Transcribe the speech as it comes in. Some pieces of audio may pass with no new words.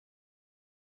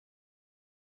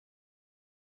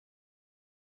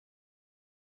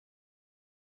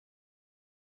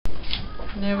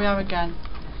And here we are again.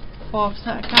 4th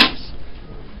set of casts.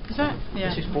 Is it?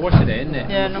 Yeah. This is 4 today, isn't it?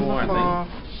 Yeah, number 4.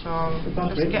 So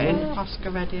just getting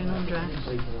Oscar ready and undressed.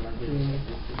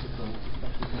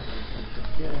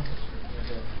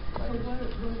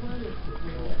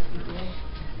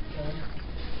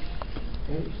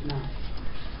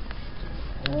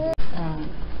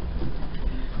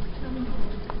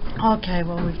 Okay,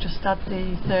 well we've just had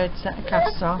the 3rd set of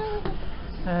casts off.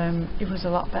 It was a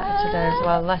lot better today as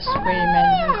well, less screaming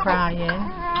and crying.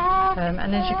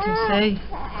 And as you can see,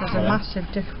 there's a massive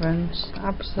difference,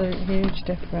 absolute huge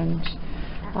difference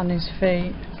on his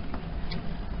feet.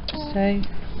 See?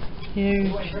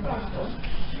 Huge.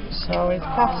 So his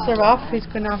casts are off. He's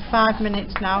going to have 5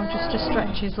 minutes now just to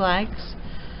stretch his legs,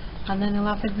 and then he'll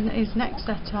have his next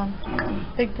set on.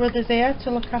 Big brother's here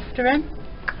to look after him.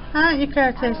 Aren't you,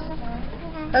 Curtis?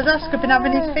 Has Oscar been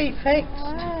having his feet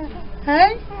fixed?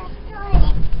 Hey?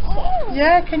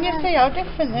 Yeah, can you see how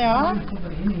different they are?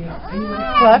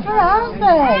 Clever, aren't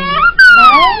they? Hey?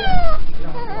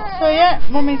 So yeah,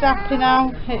 Mummy's happy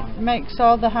now. It makes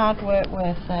all the hard work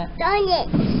worth it. Don't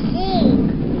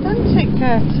it,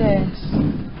 Curtis?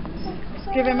 Let's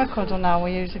give him a cuddle now.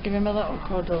 We usually give him a little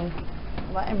cuddle.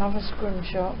 Let him have a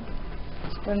scrunch up.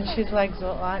 Scrunch his legs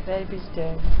up like babies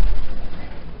do.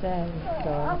 There we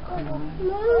go.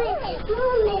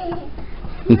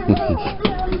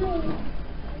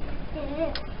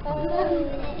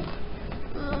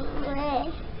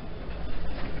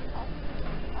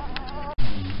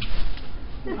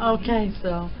 Okay,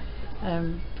 so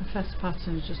Professor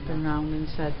Patton's just been round and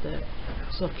said that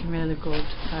it's looking really good.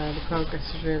 The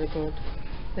progress is really good.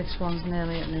 This one's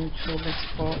nearly at neutral, this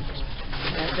foot.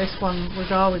 This one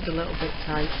was always a little bit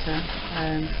tighter,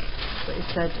 but he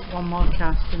said 1 more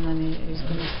cast and then he's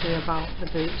going to see about the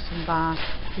boots and bar.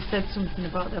 He said something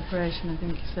about the operation. I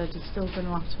think he said he's still going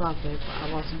to have it,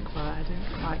 but I didn't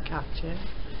quite catch it.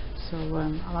 So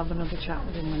I'll have another chat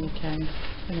with him when he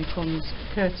comes.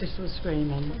 Curtis was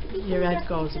screaming. Your head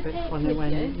goes a bit funny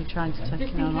when you're trying to take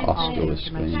him on. Oscar was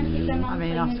screaming. I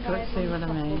mean, Oscar, see what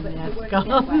I mean? The head's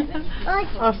gone.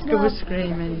 Oscar was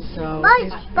screaming, so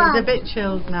he's a bit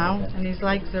chilled now, and his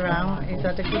legs are out. He's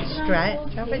had a good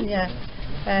stretch, haven't you?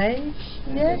 Hey?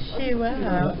 Yes, you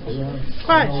will. It's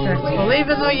quite stressful,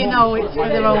 even though you know it's for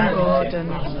their own good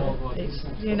and it's,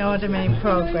 you know what I mean,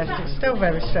 progress. It's still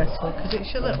very stressful because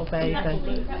it's your little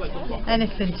baby.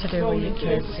 Anything to do with your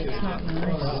kids, it's not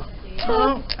nice.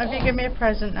 Oh, have you given me a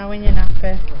present now in your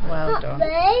nappy? Well done.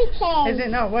 Is it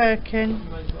not working?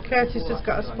 Curtis has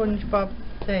got a SpongeBob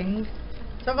thing.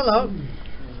 Let's have a look.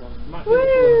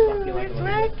 Woo! It's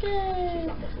working!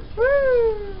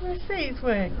 Woo! I see it's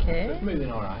working. Moving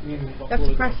alright. You have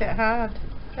to press it hard.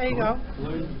 There you go.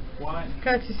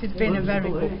 Curtis has been a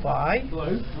very good boy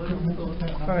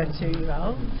for a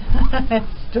 2-year-old.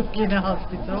 Stuck in a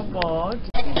hospital ward.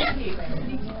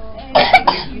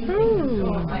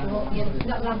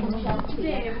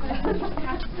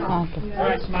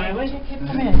 Right, Smiley.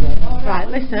 Come here. Right,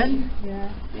 listen.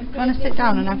 You want to sit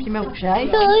down and have your milkshake?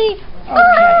 Okay.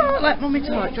 Let Mummy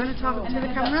talk. Do you want to talk to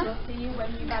the camera?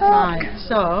 Right,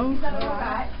 so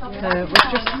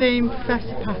we've just seen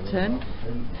Professor Patton,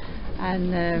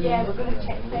 and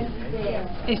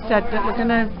he said that we're going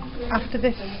to, after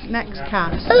this next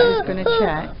cast, he's going to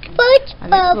check,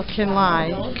 and it's looking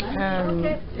like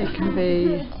it can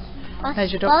be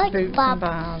measured up to boots and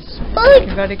bars.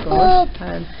 Looking very good.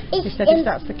 He said if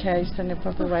that's the case, then he'll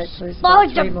probably wait till he's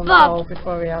about 3 months old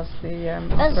before he has the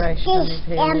operation on his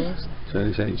heels. So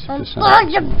he's 80%.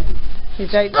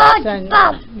 He's 80%,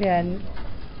 yeah, and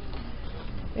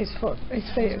his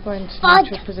feet are going to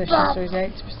neutral position, so he's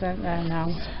 80% there now.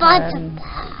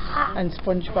 And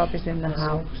SpongeBob is in the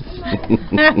house.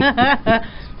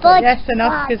 But yes, and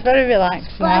Oscar's very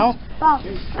relaxed now.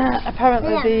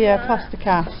 Apparently the plaster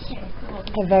casts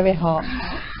are very hot,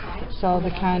 so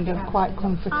they're kind of quite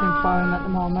comforting for him at the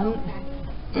moment.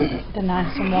 They're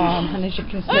nice and warm, and as you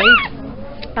can see,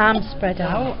 arms spread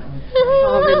out,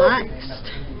 all relaxed.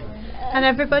 And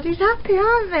everybody's happy,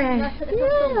 aren't they?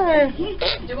 Yeah.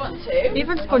 Do you want to?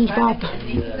 Even SpongeBob.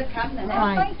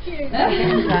 Right.